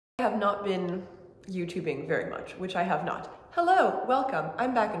I have not been YouTubing very much, which I have not. Hello, welcome.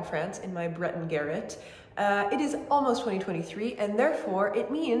 I'm back in France in my Breton garret. It is almost 2023, and therefore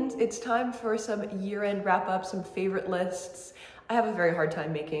it means it's time for some year-end wrap-up, some favorite lists. I have a very hard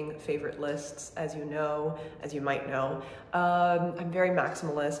time making favorite lists, as you know, as you might know. I'm very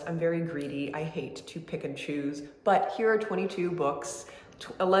maximalist, I'm very greedy, I hate to pick and choose, but here are 22 books,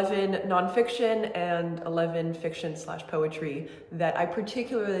 11 nonfiction and 11 fiction/poetry that I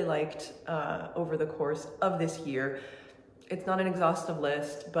particularly liked over the course of this year. It's not an exhaustive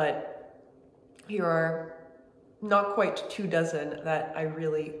list, but here are not quite 24 that I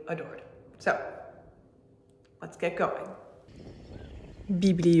really adored. So, let's get going.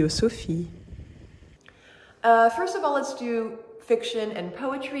 Bibliosophie. First of all, let's do fiction and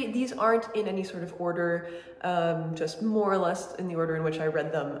poetry. These aren't in any sort of order, just more or less in the order in which I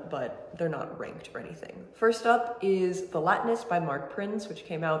read them, but they're not ranked or anything. First up is The Latinist by Prins, which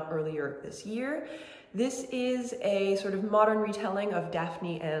came out earlier this year. This is a sort of modern retelling of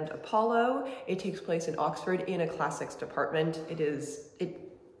Daphne and Apollo. It takes place in Oxford in a classics department. It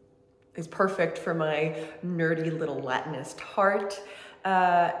is perfect for my nerdy little Latinist heart.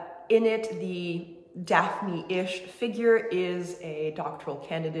 In it, the Daphne-ish figure is a doctoral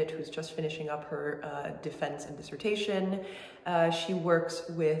candidate who's just finishing up her defense and dissertation. She works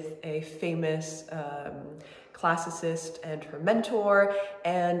with a famous classicist and her mentor,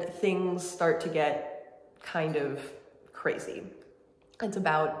 and things start to get kind of crazy. It's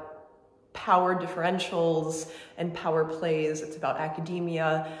about power differentials and power plays. It's about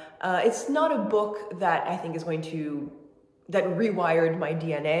academia. It's not a book that I think is going to that rewired my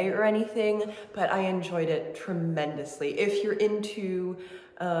DNA or anything, but I enjoyed it tremendously. If you're into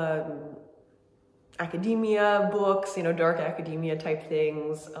academia books, you know, dark academia type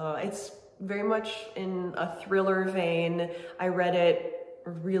things, it's very much in a thriller vein. I read it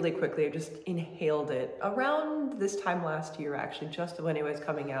really quickly. I just inhaled it around this time last year, actually, just when it was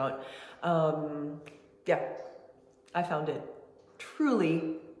coming out. Yeah, I found it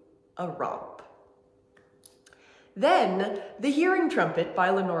truly a romp. Then, The Hearing Trumpet by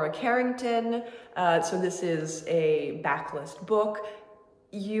Leonora Carrington. So this is a backlist book.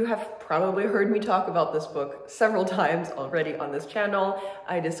 You have probably heard me talk about this book several times already on this channel.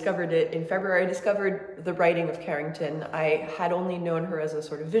 I discovered it in February. I discovered the writing of Carrington. I had only known her as a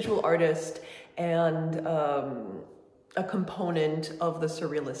sort of visual artist and a component of the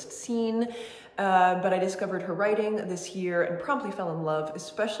surrealist scene. But I discovered her writing this year and promptly fell in love,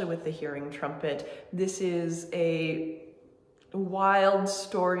 especially with The Hearing Trumpet. This is a wild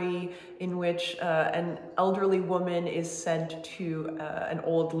story in which an elderly woman is sent to an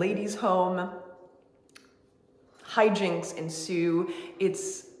old ladies' home. Hijinks ensue.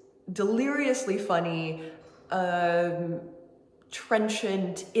 It's deliriously funny,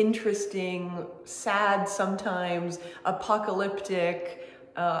 trenchant, interesting, sad sometimes, apocalyptic.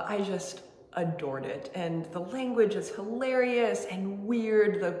 I just adored it, and the language is hilarious and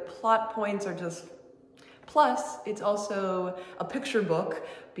weird. The plot points are just... Plus, it's also a picture book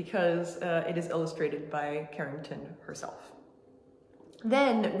because it is illustrated by Carrington herself.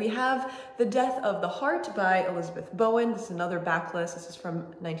 Then we have The Death of the Heart by Elizabeth Bowen. This is another backlist. This is from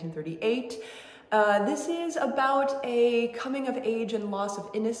 1938. This is about a coming of age and loss of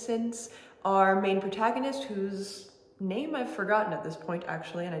innocence. Our main protagonist, whose name I've forgotten at this point,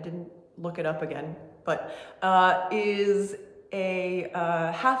 actually, and I didn't look it up again, but is a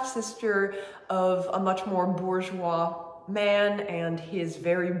half-sister of a much more bourgeois man and his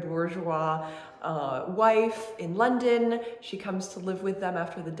very bourgeois wife in London. She comes to live with them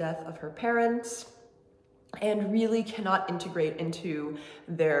after the death of her parents and really cannot integrate into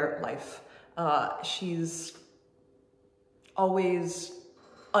their life. She's always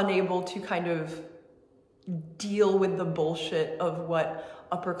unable to kind of deal with the bullshit of what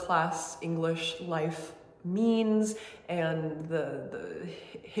upper-class English life means and the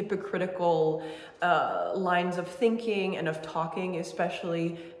hypocritical lines of thinking and of talking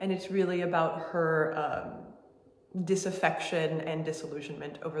especially, and it's really about her disaffection and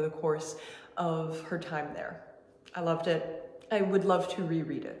disillusionment over the course of her time there. I loved it. I would love to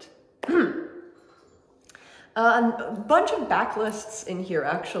reread it. A bunch of backlists in here,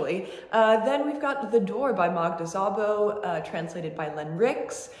 actually. Then we've got The Door by Magda Szabó, translated by Len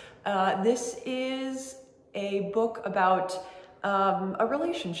Rix. This is a book about a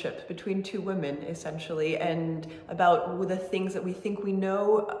relationship between two women, essentially, and about the things that we think we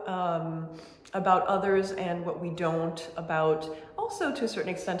know about others and what we don't, about also to a certain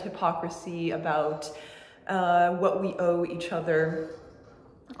extent hypocrisy, about what we owe each other.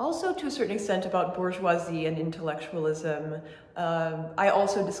 also to a certain extent about bourgeoisie and intellectualism. I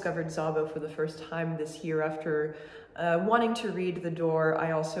also discovered Szabó for the first time this year after wanting to read The Door.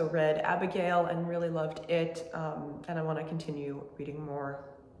 I also read Abigail and really loved it, and I want to continue reading more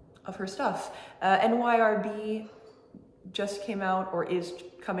of her stuff. NYRB just came out, or is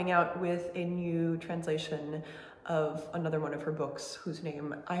coming out, with a new translation of another one of her books whose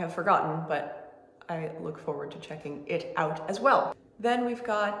name I have forgotten, but I look forward to checking it out as well. Then we've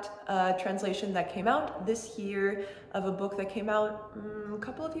got a translation that came out this year of a book that came out a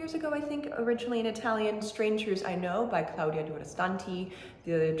couple of years ago, I think, originally in Italian, Strangers I Know by Claudia Durastanti.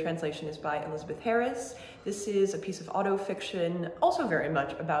 The translation is by Elizabeth Harris. This is a piece of autofiction, also very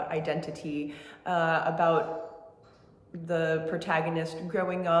much about identity, about the protagonist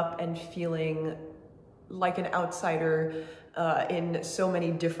growing up and feeling like an outsider in so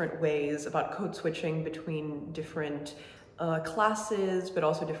many different ways, about code switching between different classes, but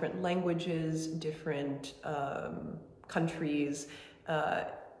also different languages, different countries,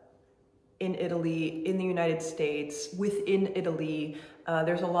 in Italy, in the United States, within Italy.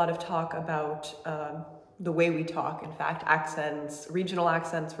 There's a lot of talk about the way we talk, in fact, accents, regional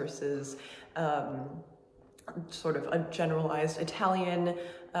accents versus sort of a generalized Italian.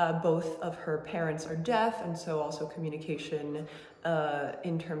 Both of her parents are deaf, and so also communication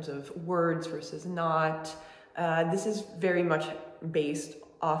in terms of words versus not. This is very much based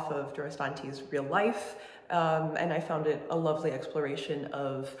off of Durastanti's real life, and I found it a lovely exploration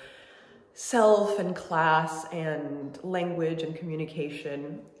of self and class and language and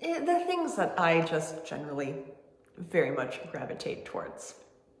communication, the things that I just generally very much gravitate towards.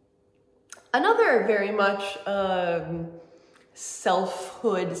 Another very much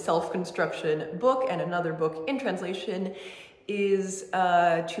selfhood, self-construction book, and another book in translation, is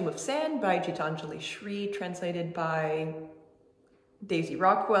Tomb of Sand by Geetanjali Shree, translated by Daisy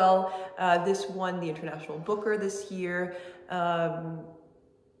Rockwell. This won the International Booker this year.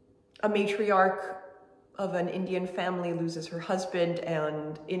 A matriarch of an Indian family loses her husband,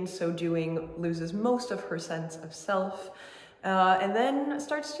 and in so doing loses most of her sense of self, and then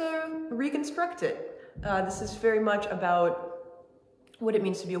starts to reconstruct it. This is very much about what it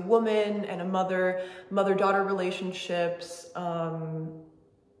means to be a woman and a mother, mother-daughter relationships,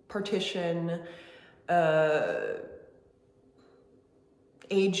 partition,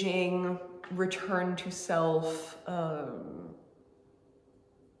 aging, return to self.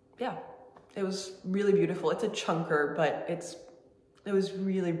 Yeah, it was really beautiful. It's a chunker, but it was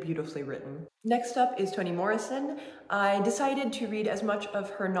really beautifully written. Next up is Toni Morrison. I decided to read as much of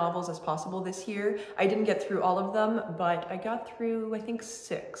her novels as possible this year. I didn't get through all of them, but I got through, I think,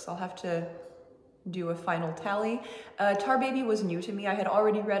 6. I'll have to do a final tally. Tar Baby was new to me. I had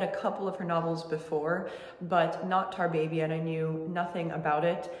already read a couple of her novels before, but not Tar Baby, and I knew nothing about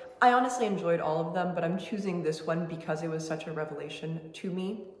it. I honestly enjoyed all of them, but I'm choosing this one because it was such a revelation to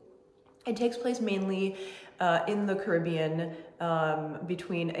me. It takes place mainly in the Caribbean,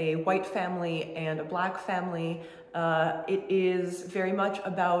 between a white family and a black family. It is very much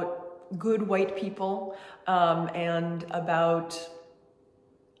about good white people, and about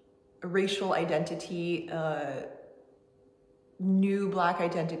racial identity, new black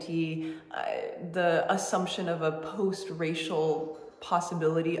identity, the assumption of a post-racial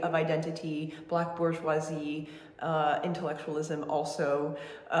possibility of identity, black bourgeoisie, intellectualism also,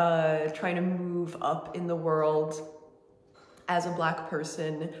 trying to move up in the world as a black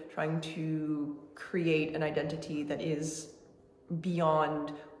person, trying to create an identity that is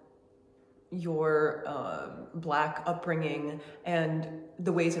beyond your black upbringing, and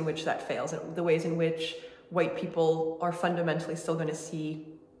the ways in which that fails, and the ways in which white people are fundamentally still going to see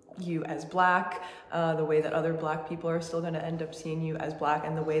you as black, the way that other black people are still going to end up seeing you as black,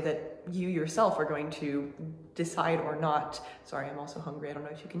 and the way that you yourself are going to decide or not. Sorry, I'm also hungry. I don't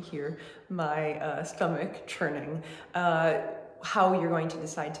know if you can hear my stomach churning. How you're going to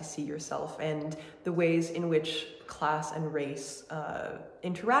decide to see yourself, and the ways in which class and race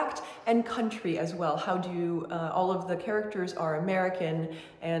interact, and country as well. How do all of the characters are American,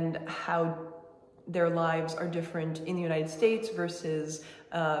 and how their lives are different in the United States versus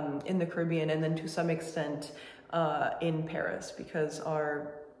in the Caribbean, and then to some extent in Paris, because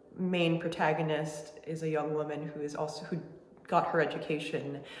our main protagonist is a young woman who got her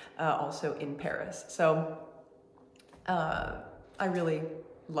education also in Paris. So I really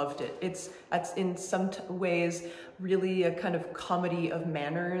loved it. It's in some ways really a kind of comedy of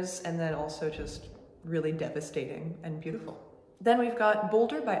manners, and then also just really devastating and beautiful. Then we've got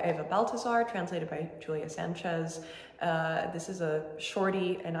Boulder by Eva Baltasar, translated by Julia Sanchez. This is a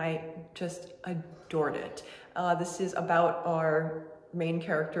shorty, and I just adored it. This is about our main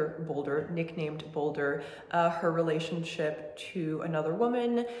character, Boulder, nicknamed Boulder, her relationship to another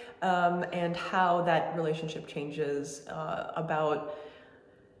woman, and how that relationship changes, about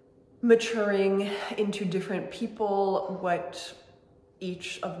maturing into different people, what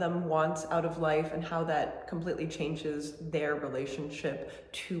each of them wants out of life, and how that completely changes their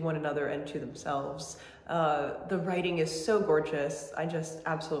relationship to one another and to themselves. The writing is so gorgeous. I just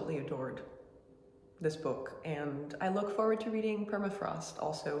absolutely adored this book, and I look forward to reading Permafrost,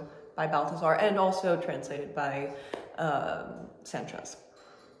 also by Baltasar, and also translated by Sanchez.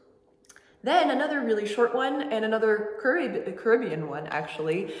 Then another really short one, and another Caribbean one,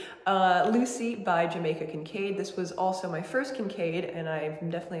 actually, Lucy by Jamaica Kincaid. This was also my first Kincaid, and I'm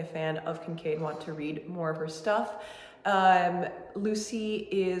definitely a fan of Kincaid, want to read more of her stuff. Lucy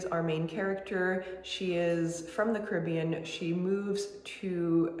is our main character. She is from the Caribbean. She moves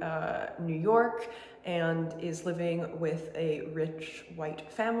to New York and is living with a rich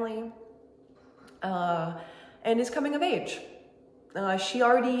white family, and is coming of age. She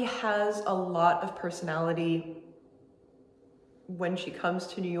already has a lot of personality when she comes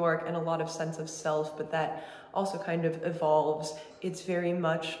to New York, and a lot of sense of self, but that also kind of evolves. It's very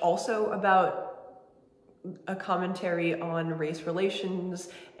much also about a commentary on race relations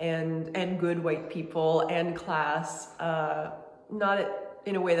and good white people and class, not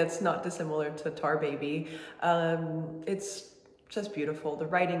in a way that's not dissimilar to Tar Baby. It's just beautiful. The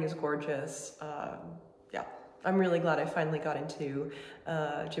writing is gorgeous. Yeah, I'm really glad I finally got into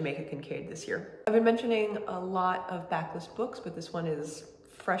Jamaica Kincaid this year. I've been mentioning a lot of backlist books, but this one is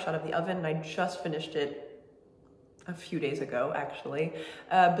fresh out of the oven, and I just finished it a few days ago, actually.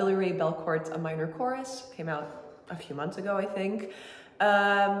 Billy Ray Belcourt's A Minor Chorus came out a few months ago, I think.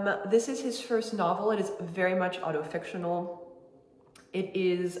 This is his first novel. It is very much autofictional. It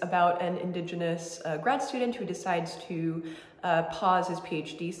is about an Indigenous grad student who decides to pause his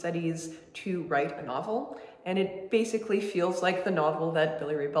PhD studies to write a novel. And it basically feels like the novel that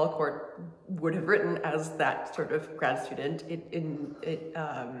Billy Ray Belcourt would have written as that sort of grad student. It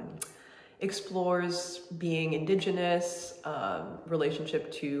explores being Indigenous,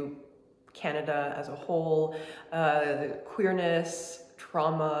 relationship to Canada as a whole, queerness,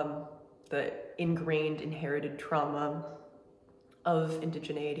 trauma, the ingrained, inherited trauma of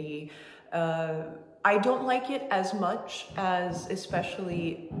indigeneity. I don't like it as much as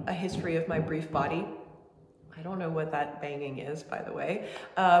especially A History of My Brief Body. I don't know what that banging is, by the way,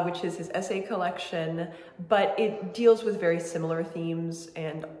 which is his essay collection, but it deals with very similar themes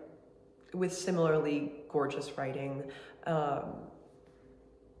and with similarly gorgeous writing.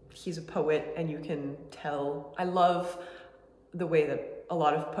 He's a poet, and you can tell. I love the way that a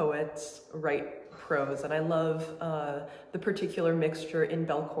lot of poets write prose, and I love the particular mixture in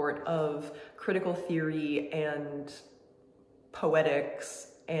Belcourt of critical theory and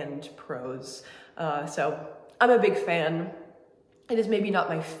poetics and prose. So I'm a big fan. It is maybe not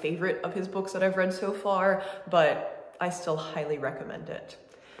my favorite of his books that I've read so far, but I still highly recommend it.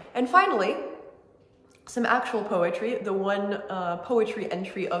 And finally, some actual poetry. The one poetry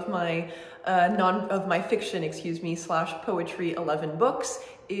entry of my fiction, / poetry 11 books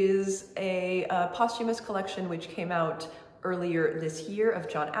is a posthumous collection which came out earlier this year of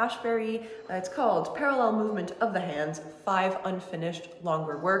John Ashbery. It's called Parallel Movement of the Hands, 5 Unfinished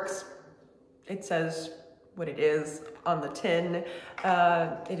Longer Works. It says what it is on the tin.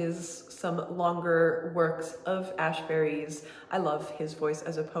 It is some longer works of Ashbery's. I love his voice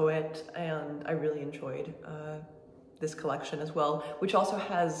as a poet, and I really enjoyed this collection as well, which also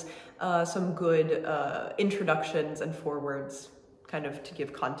has some good introductions and forewords, kind of to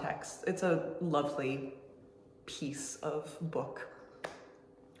give context. It's a lovely piece of book.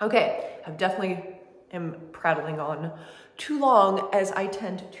 Okay, I definitely am prattling on too long, as I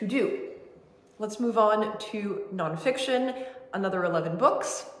tend to do. Let's move on to nonfiction, another 11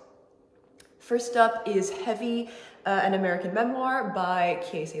 books. First up is Heavy, an American memoir by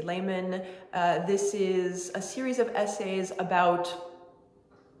Kiese Laymon. This is a series of essays about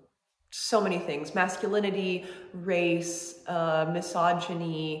so many things: masculinity, race,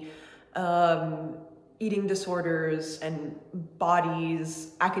 misogyny, eating disorders and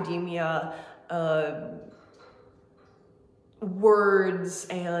bodies, academia, words,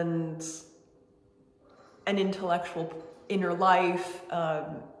 and an intellectual inner life.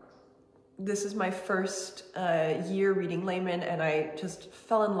 This is my first year reading Laymon, and I just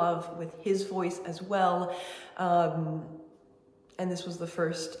fell in love with his voice as well. And this was the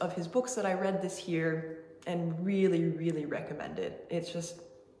first of his books that I read this year, and really, really recommend it. It's just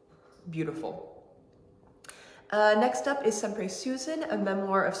beautiful. Next up is Sempre Susan, a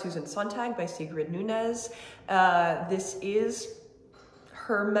memoir of Susan Sontag by Sigrid Nunez. This is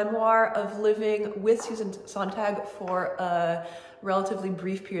her memoir of living with Susan Sontag for a relatively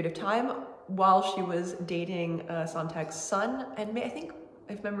brief period of time while she was dating Sontag's son, and I think,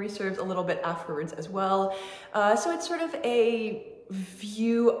 if memory serves, a little bit afterwards as well. So it's sort of a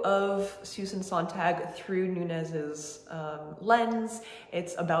view of Susan Sontag through Nunez's lens.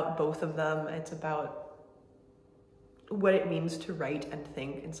 It's about both of them. It's about what it means to write and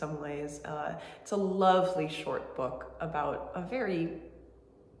think in some ways. It's a lovely short book about a very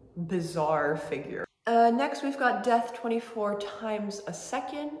bizarre figure. Next, we've got Death 24 Times a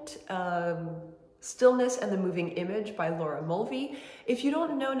Second, Stillness and the Moving Image by Laura Mulvey. If you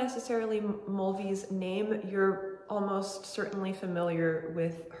don't know necessarily Mulvey's name, you're almost certainly familiar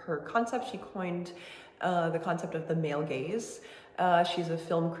with her concept. She coined the concept of the male gaze. She's a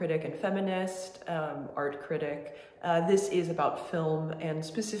film critic and feminist, art critic. This is about film, and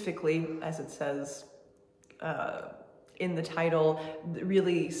specifically, as it says in the title,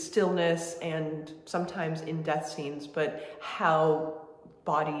 really stillness and sometimes in death scenes, but how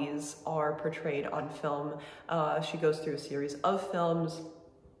bodies are portrayed on film. She goes through a series of films.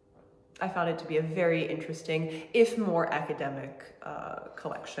 I found it to be a very interesting, if more academic,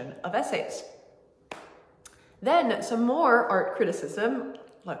 collection of essays. Then some more art criticism.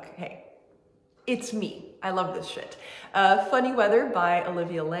 Look, hey, it's me. I love this shit. Funny Weather by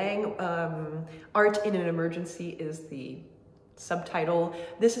Olivia Lang. Art in an Emergency is the subtitle.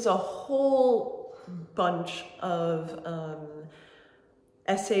 This is a whole bunch of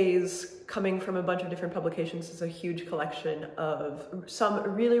essays coming from a bunch of different publications. It's a huge collection of some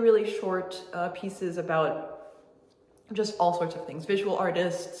really, really short pieces about just all sorts of things. Visual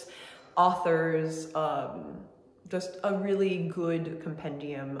artists, authors, just a really good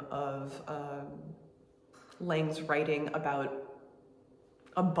compendium of Lang's writing about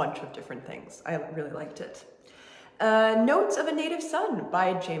a bunch of different things. I really liked it. Notes of a Native Son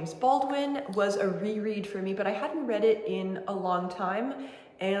by James Baldwin was a reread for me, but I hadn't read it in a long time,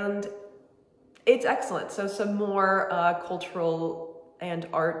 and it's excellent. So some more cultural and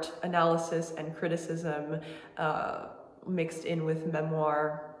art analysis and criticism mixed in with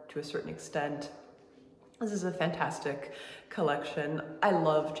memoir to a certain extent. This is a fantastic collection. I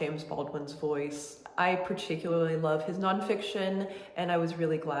love James Baldwin's voice. I particularly love his nonfiction, and I was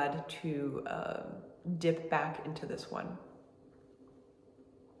really glad to dip back into this one.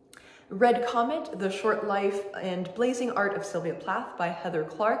 Red Comet, The Short Life and Blazing Art of Sylvia Plath by Heather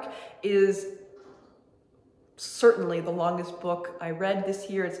Clark is certainly the longest book I read this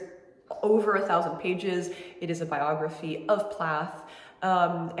year. It's over 1,000 pages. It is a biography of Plath.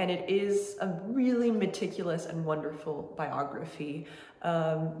 And it is a really meticulous and wonderful biography,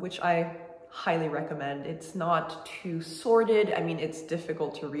 which I highly recommend. It's not too sordid. I mean, it's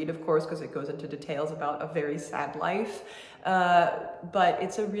difficult to read, of course, because it goes into details about a very sad life, but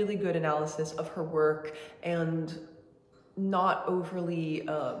it's a really good analysis of her work and not overly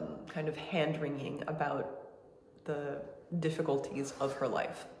kind of hand-wringing about the difficulties of her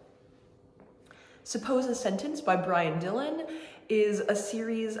life. Suppose a Sentence by Brian Dillon is a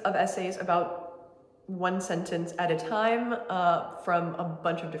series of essays about one sentence at a time from a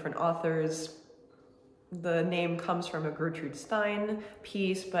bunch of different authors. The name comes from a Gertrude Stein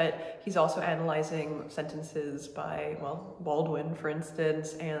piece, but he's also analyzing sentences by, well, Baldwin, for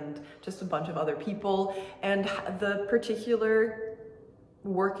instance, and just a bunch of other people, and the particular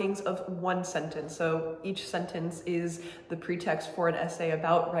workings of one sentence. So each sentence is the pretext for an essay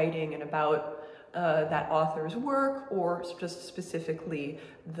about writing and about that author's work, or just specifically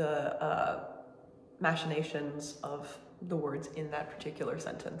the machinations of the words in that particular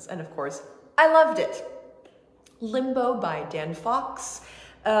sentence. And of course, I loved it. Limbo by Dan Fox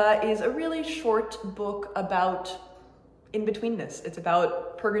is a really short book about in-betweenness. It's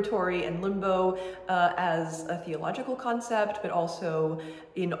about purgatory and limbo as a theological concept, but also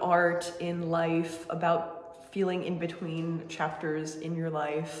in art, in life, about feeling in between chapters in your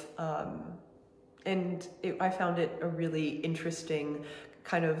life. And I found it a really interesting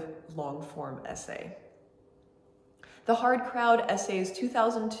kind of long-form essay. The Hard Crowd Essays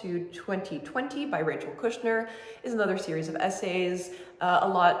 2000 to 2020 by Rachel Kushner is another series of essays, a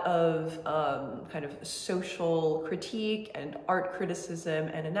lot of kind of social critique and art criticism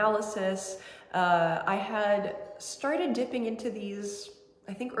and analysis. I had started dipping into these,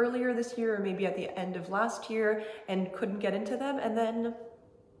 I think earlier this year or maybe at the end of last year, and couldn't get into them, and then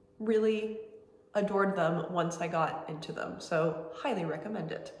really adored them once I got into them, so highly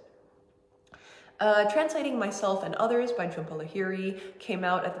recommend it. Translating Myself and Others by Jhumpa Lahiri came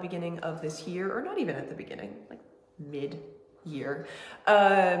out at the beginning of this year, or not even at the beginning, like mid-year.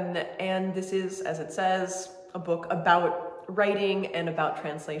 And this is, as it says, a book about writing and about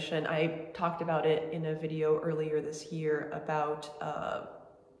translation. I talked about it in a video earlier this year about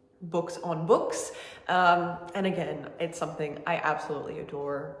books on books. And again, it's something I absolutely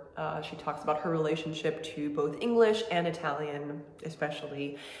adore. She talks about her relationship to both English and Italian,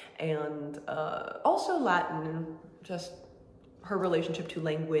 especially, and also Latin, just her relationship to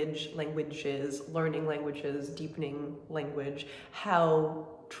languages, learning languages, deepening language, how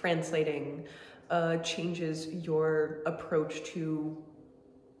translating changes your approach to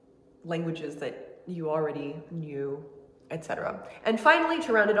languages that you already knew, etc. And finally,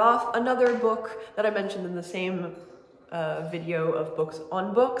 to round it off, another book that I mentioned in the same video of books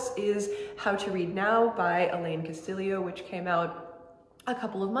on books is How to Read Now by Elaine Castillo, which came out a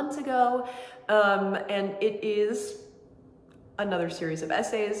couple of months ago. And it is another series of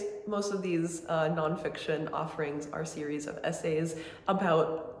essays. Most of these nonfiction offerings are series of essays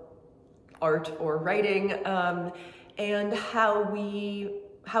about art or writing, and how we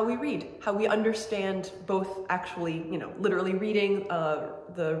read, how we understand both actually, literally reading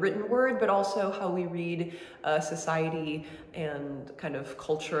the written word, but also how we read society and kind of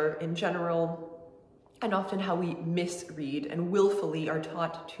culture in general, and often how we misread and willfully are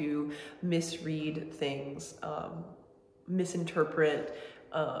taught to misread things, misinterpret,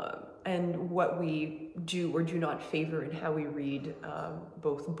 and what we do or do not favor in how we read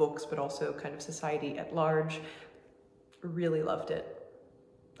both books, but also kind of society at large. Really loved it.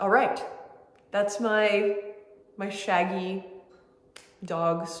 All right, that's my shaggy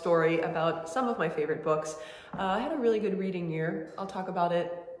dog story about some of my favorite books. I had a really good reading year. I'll talk about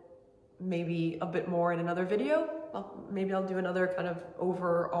it maybe a bit more in another video. Maybe I'll do another kind of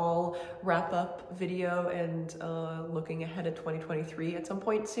overall wrap-up video and looking ahead at 2023 at some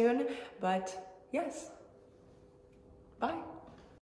point soon. But yes, bye.